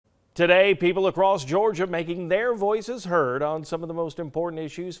Today, people across Georgia making their voices heard on some of the most important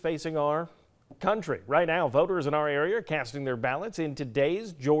issues facing our country. Right now, voters in our area are casting their ballots in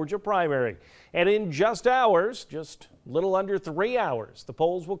today's Georgia primary. And in just hours, just a little under 3 hours, the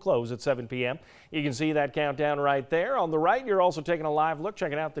polls will close at 7 p.m. You can see that countdown right there. On the right, you're also taking a live look,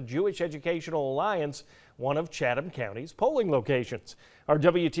 checking out the Jewish Educational Alliance, one of Chatham County's polling locations. Our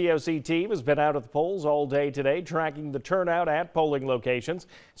WTOC team has been out at the polls all day today, tracking the turnout at polling locations,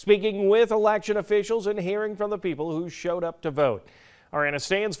 speaking with election officials and hearing from the people who showed up to vote. Our Anna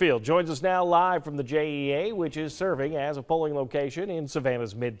Stansfield joins us now live from the JEA, which is serving as a polling location in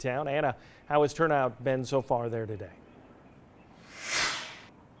Savannah's Midtown. Anna, how has turnout been so far there today?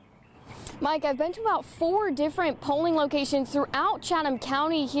 Mike, I've been to about 4 different polling locations throughout Chatham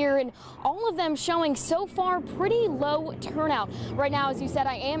County here, and all of them showing so far pretty low turnout. Right now, as you said,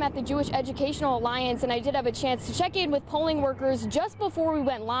 I am at the Jewish Educational Alliance, and I did have a chance to check in with polling workers just before we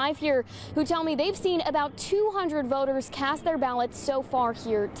went live here, who tell me they've seen about 200 voters cast their ballots so far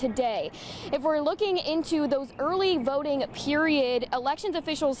here today. If we're looking into those early voting period, elections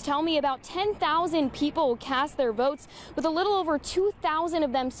officials tell me about 10,000 people cast their votes, with a little over 2,000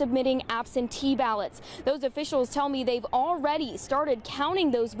 of them submitting absentee ballots. Those officials tell me they've already started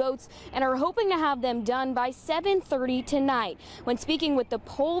counting those votes and are hoping to have them done by 7:30 tonight. When speaking with the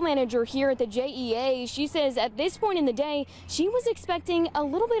poll manager here at the JEA, she says at this point in the day, she was expecting a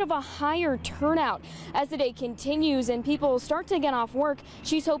little bit of a higher turnout. As the day continues and people start to get off work,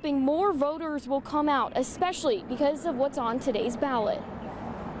 she's hoping more voters will come out, especially because of what's on today's ballot.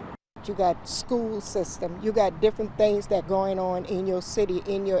 You got school system, you got different things that going on in your city,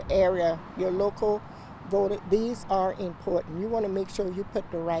 in your area, your local voter. These are important. You want to make sure you put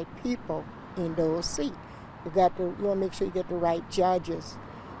the right people in those seats. You want to make sure you get the right judges,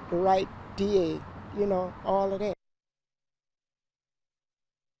 the right DA, all of that.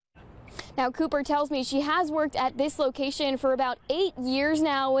 Now, Cooper tells me she has worked at this location for about 8 years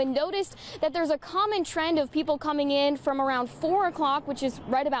now and noticed that there's a common trend of people coming in from around 4 o'clock, which is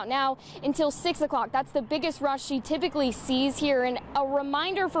right about now, until 6 o'clock. That's the biggest rush she typically sees here. And a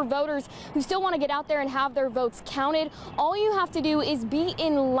reminder for voters who still want to get out there and have their votes counted, all you have to do is be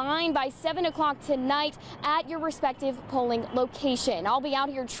in line by 7 o'clock tonight at your respective polling location. I'll be out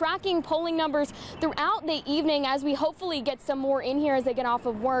here tracking polling numbers throughout the evening as we hopefully get some more in here as they get off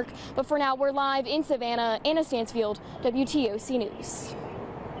of work. But for now, we're live in Savannah. Anna Stansfield, WTOC News.